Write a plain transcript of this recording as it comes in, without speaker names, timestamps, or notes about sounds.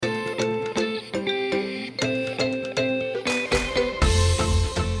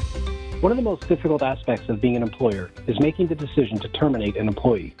One of the most difficult aspects of being an employer is making the decision to terminate an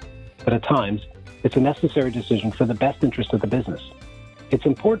employee. But at times, it's a necessary decision for the best interest of the business. It's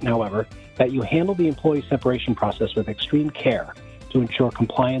important, however, that you handle the employee separation process with extreme care to ensure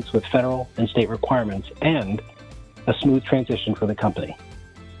compliance with federal and state requirements and a smooth transition for the company.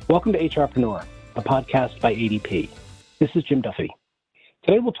 Welcome to HRpreneur, a podcast by ADP. This is Jim Duffy.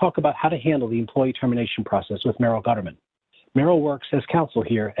 Today we'll talk about how to handle the employee termination process with Meryl Gutterman. Meryl works as counsel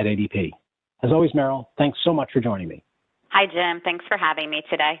here at ADP. As always, Meryl, thanks so much for joining me. Hi, Jim. Thanks for having me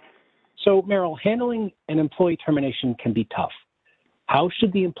today. So, Meryl, handling an employee termination can be tough. How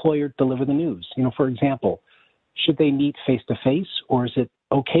should the employer deliver the news? For example, should they meet face-to-face, or is it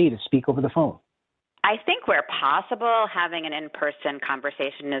okay to speak over the phone? I think where possible, having an in-person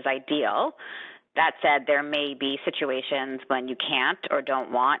conversation is ideal. That said, there may be situations when you can't or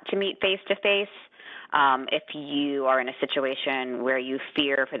don't want to meet face-to-face. If you are in a situation where you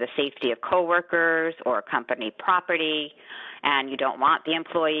fear for the safety of coworkers or company property and you don't want the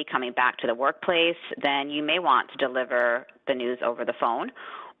employee coming back to the workplace, then you may want to deliver the news over the phone.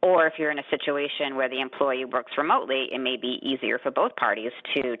 Or if you're in a situation where the employee works remotely, it may be easier for both parties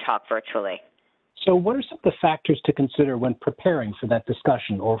to talk virtually. So what are some of the factors to consider when preparing for that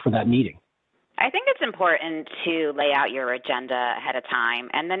discussion or for that meeting? I think it's important to lay out your agenda ahead of time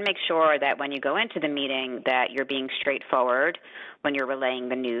and then make sure that when you go into the meeting that you're being straightforward when you're relaying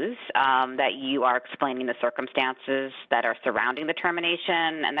the news, that you are explaining the circumstances that are surrounding the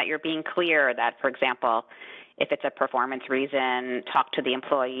termination, and that you're being clear that, for example, if it's a performance reason, talk to the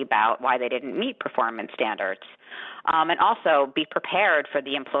employee about why they didn't meet performance standards. And also be prepared for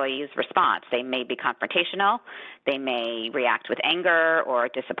the employee's response. They may be confrontational. They may react with anger or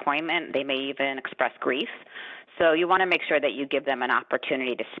disappointment. They may even express grief. So you want to make sure that you give them an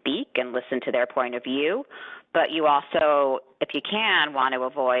opportunity to speak and listen to their point of view. But you also, if you can, want to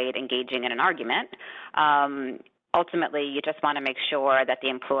avoid engaging in an argument. Ultimately, you just want to make sure that the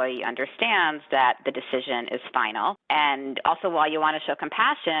employee understands that the decision is final. And also, while you want to show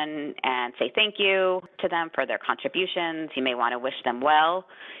compassion and say thank you to them for their contributions, you may want to wish them well.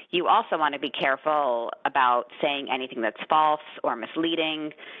 You also want to be careful about saying anything that's false or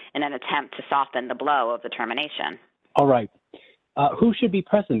misleading in an attempt to soften the blow of the termination. All right. Who should be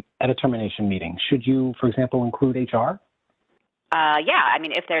present at a termination meeting? Should you, for example, include HR?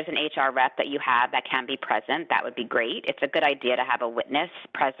 If there's an HR rep that you have that can be present, that would be great. It's a good idea to have a witness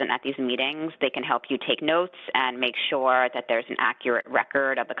present at these meetings. They can help you take notes and make sure that there's an accurate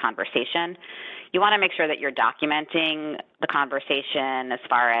record of the conversation. You want to make sure that you're documenting the conversation as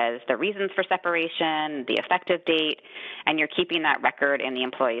far as the reasons for separation, the effective date, and you're keeping that record in the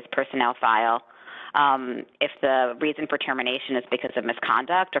employee's personnel file. If the reason for termination is because of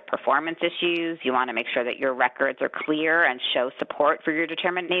misconduct or performance issues, you want to make sure that your records are clear and show support for your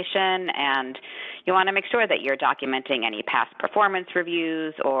determination, and you want to make sure that you're documenting any past performance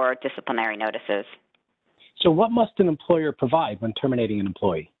reviews or disciplinary notices. So what must an employer provide when terminating an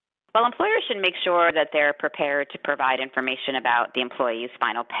employee? Well, employers should make sure that they're prepared to provide information about the employee's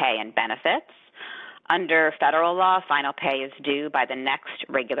final pay and benefits. Under federal law, final pay is due by the next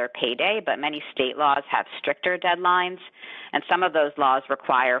regular payday, but many state laws have stricter deadlines, and some of those laws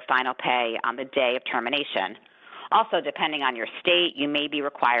require final pay on the day of termination. Also, depending on your state, you may be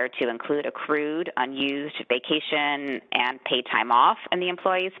required to include accrued, unused vacation and paid time off in the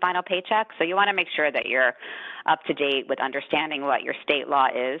employee's final paycheck. So you want to make sure that you're up to date with understanding what your state law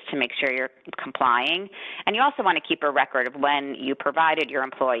is to make sure you're complying. And you also want to keep a record of when you provided your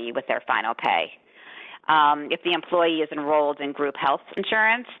employee with their final pay. If the employee is enrolled in group health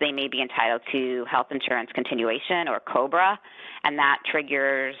insurance, they may be entitled to health insurance continuation or COBRA, and that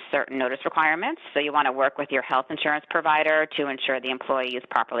triggers certain notice requirements. So you want to work with your health insurance provider to ensure the employee is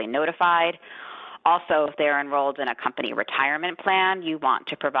properly notified. Also, if they're enrolled in a company retirement plan, you want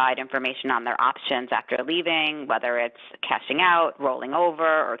to provide information on their options after leaving, whether it's cashing out, rolling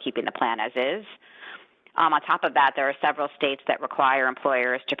over, or keeping the plan as is. On top of that, there are several states that require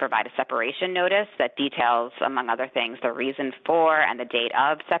employers to provide a separation notice that details, among other things, the reason for and the date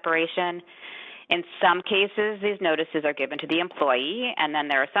of separation. In some cases, these notices are given to the employee, and then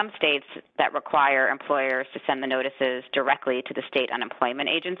there are some states that require employers to send the notices directly to the state unemployment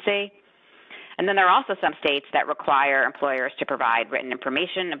agency. And then there are also some states that require employers to provide written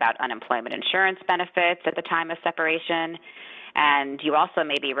information about unemployment insurance benefits at the time of separation. And you also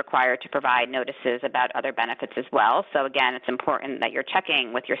may be required to provide notices about other benefits as well. So again, it's important that you're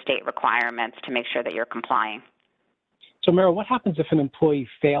checking with your state requirements to make sure that you're complying. So Meryl, what happens if an employee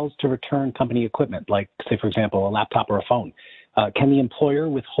fails to return company equipment, like, say, for example, a laptop or a phone? Can the employer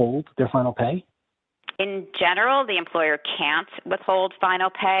withhold their final pay? In general, the employer can't withhold final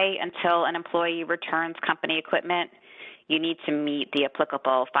pay until an employee returns company equipment. You need to meet the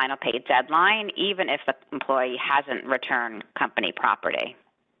applicable final pay deadline, even if the employee hasn't returned company property.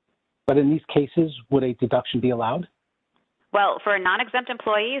 But in these cases, would a deduction be allowed? Well, for non-exempt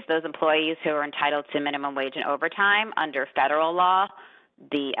employees, those employees who are entitled to minimum wage and overtime under federal law,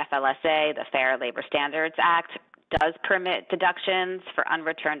 the FLSA, the Fair Labor Standards Act, does permit deductions for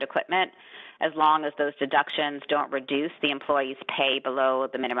unreturned equipment as long as those deductions don't reduce the employee's pay below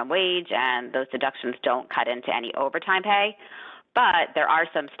the minimum wage and those deductions don't cut into any overtime pay. But there are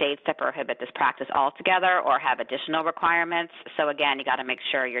some states that prohibit this practice altogether or have additional requirements. So again, you got to make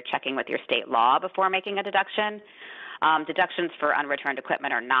sure you're checking with your state law before making a deduction. Deductions for unreturned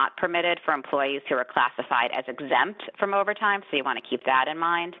equipment are not permitted for employees who are classified as exempt from overtime, so you want to keep that in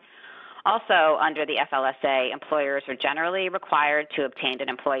mind. Also, under the FLSA, employers are generally required to obtain an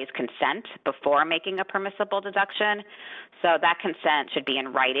employee's consent before making a permissible deduction. So that consent should be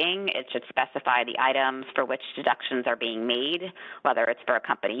in writing. It should specify the items for which deductions are being made, whether it's for a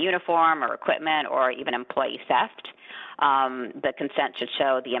company uniform or equipment or even employee theft. The consent should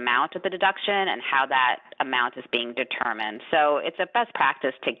show the amount of the deduction and how that amount is being determined. So it's a best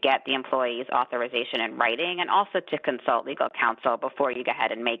practice to get the employee's authorization in writing and also to consult legal counsel before you go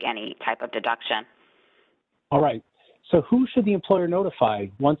ahead and make any type of deduction. All right. So who should the employer notify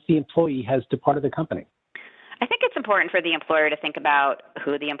once the employee has departed the company? I think it's important for the employer to think about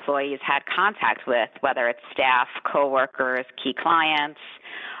who the employees had contact with, whether it's staff, coworkers, key clients.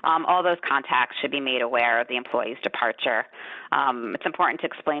 All those contacts should be made aware of the employee's departure. It's important to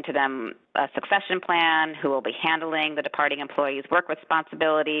explain to them a succession plan, who will be handling the departing employee's work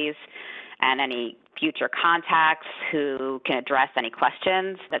responsibilities, and any future contacts who can address any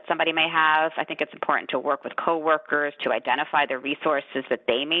questions that somebody may have. I think it's important to work with coworkers to identify the resources that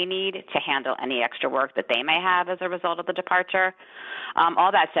they may need to handle any extra work that they may have as a result of the departure.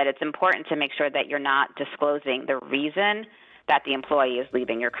 All that said, it's important to make sure that you're not disclosing the reason that the employee is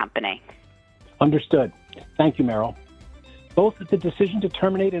leaving your company. Understood. Thank you, Meryl. Both the decision to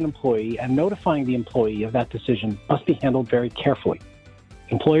terminate an employee and notifying the employee of that decision must be handled very carefully.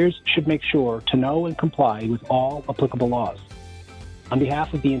 Employers should make sure to know and comply with all applicable laws. On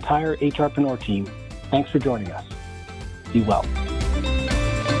behalf of the entire HRpreneur team, thanks for joining us. Be well.